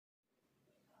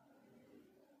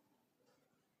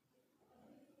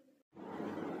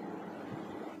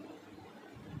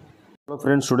Hello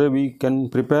friends, today we can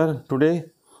prepare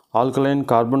alkaline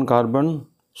carbon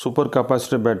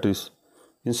supercapacitor batteries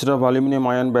instead of aluminum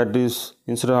ion batteries,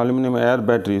 instead of aluminum air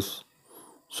batteries.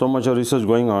 So much of research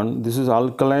going on. This is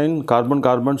alkaline carbon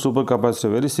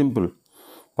supercapacitor, very simple.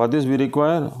 For this we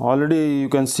require, already you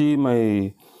can see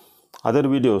my other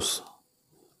videos.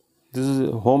 This is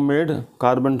homemade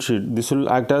carbon sheet. This will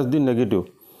act as the negative.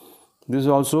 This is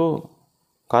also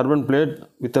carbon plate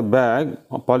with a bag,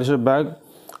 a polyester bag,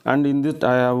 and in this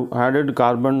I have added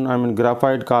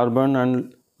graphite carbon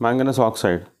and manganese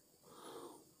oxide.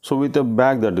 So with a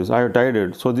bag, that is, I have tied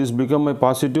it. So this become my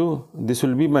positive, this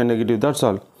will be my negative, that's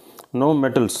all. No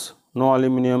metals, no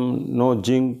aluminum, no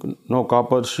zinc, no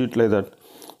copper sheet like that.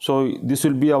 So this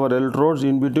will be our electrodes.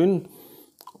 In between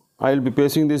I will be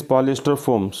placing these polyester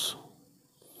foams.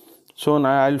 So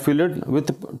now I will fill it with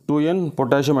 2N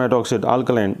potassium hydroxide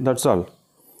alkaline, that's all.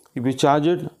 If we charge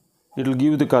it, it will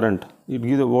give the current, it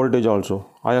gives the voltage also.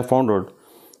 I have found out.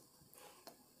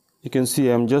 You can see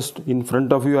I am just in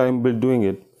front of you, I am doing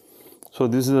it. So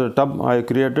this is a tub I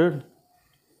created.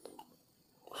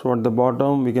 So at the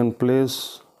bottom we can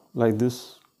place like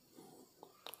this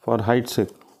for height's sake.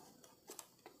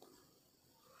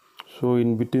 So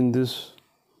in between this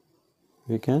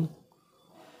we can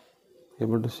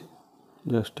able to see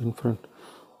just in front.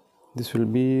 This will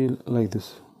be like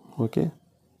this, okay.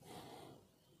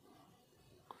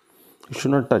 It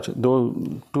should not touch, though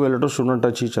two electrodes should not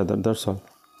touch each other, that's all.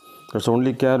 That's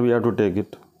only care we have to take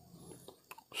it.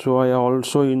 So I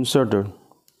also inserted,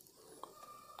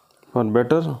 for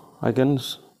better I can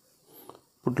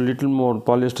put little more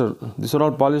polyester. These are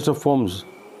all polyester foams.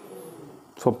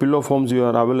 For pillow foams you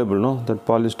are available, no, that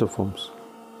polyester foams,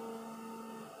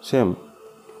 same.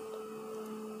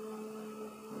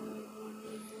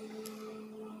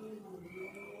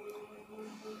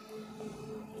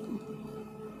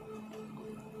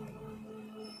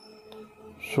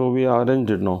 So we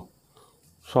arranged it now.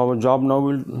 So our job now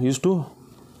is to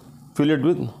fill it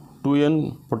with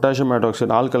 2N potassium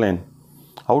hydroxide alkaline.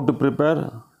 How to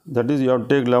prepare? That is, you have to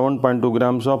take 11.2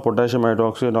 grams of potassium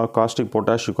hydroxide or caustic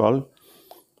potash you call,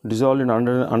 dissolved in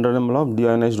 100 ml of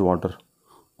deionized water,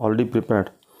 already prepared.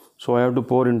 So I have to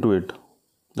pour into it,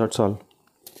 that's all.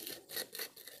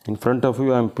 In front of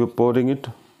you I am pouring it.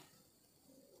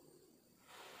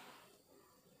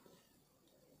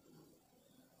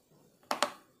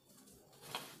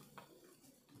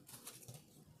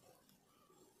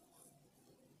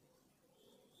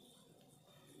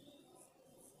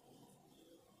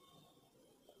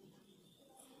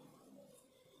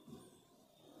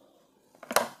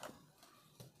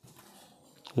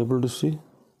 Able to see?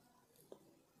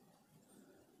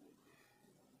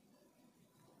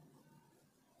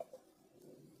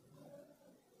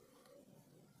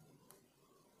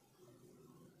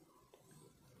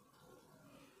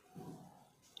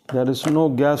 There is no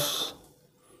gas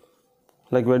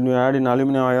like when you add in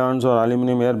aluminum ions or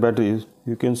aluminum air batteries.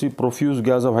 You can see profuse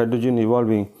gas of hydrogen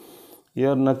evolving.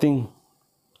 Here nothing,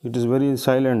 it is very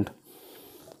silent.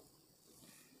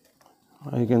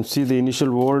 I can see the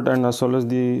initial volt and as well as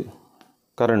the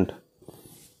current.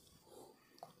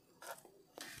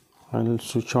 I will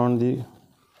switch on the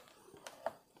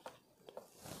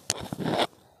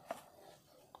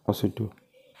positive.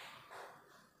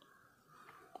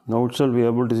 Now itself we are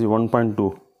able to see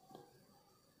 1.2.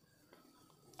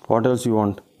 What else you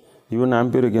want? Even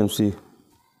ampere you can see. You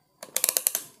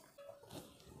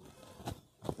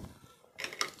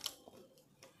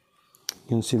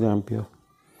can see the ampere.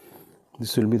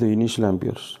 This will be the initial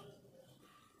amperes.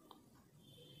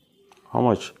 How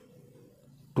much?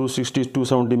 260,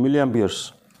 270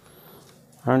 milliamperes.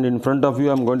 And in front of you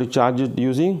I am going to charge it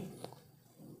using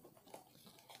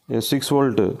a 6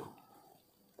 volt.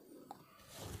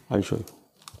 I'll show you.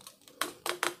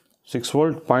 6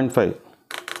 volt 0.5.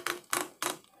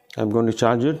 I am going to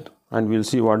charge it and we will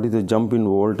see what is the jump in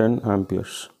volt and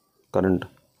amperes current.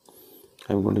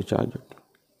 I am going to charge it.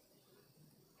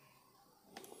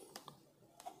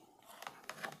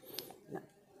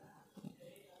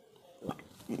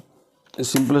 The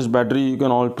simplest battery you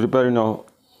can all prepare in your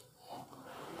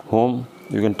home.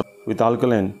 You can with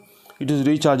alkaline. It is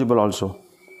rechargeable also.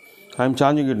 I am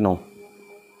charging it now.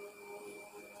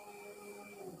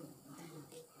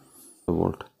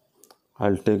 Volt.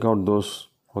 I'll take out those.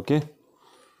 Okay.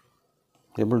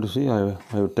 Able to see? I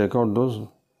will take out those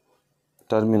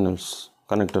terminals,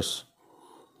 connectors.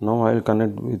 Now I will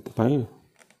connect with my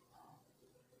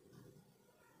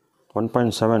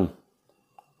 1.7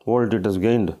 volt. It has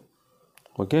gained.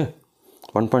 Okay,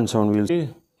 1.7 we will see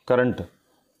current.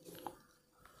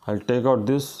 I'll take out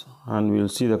this and we will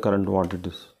see the current what it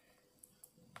is.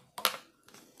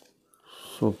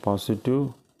 So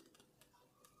positive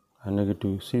and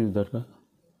negative. See that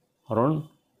around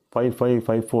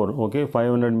 5554. Okay,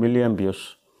 500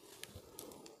 milliamperes.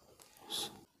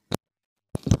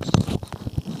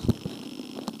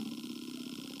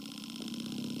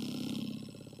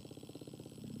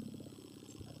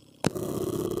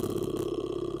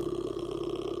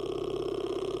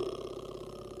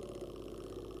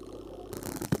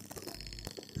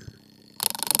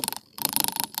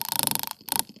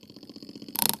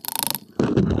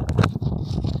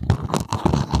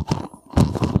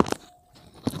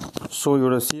 So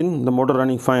you have seen the motor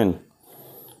running fine.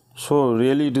 So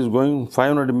really it is going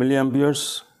 500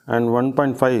 milliamperes and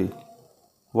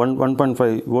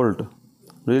 1.5 volt.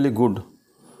 Really good.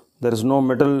 There is no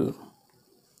metal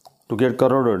to get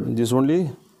corroded. This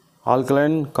only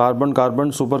alkaline carbon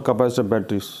supercapacitor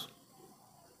batteries.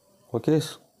 Okay, you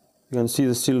can see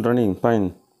it's still running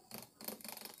fine.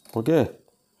 Okay,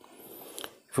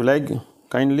 if you like,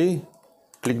 kindly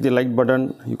click the like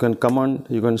button. You can comment,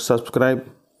 you can subscribe.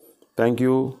 Thank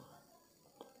you.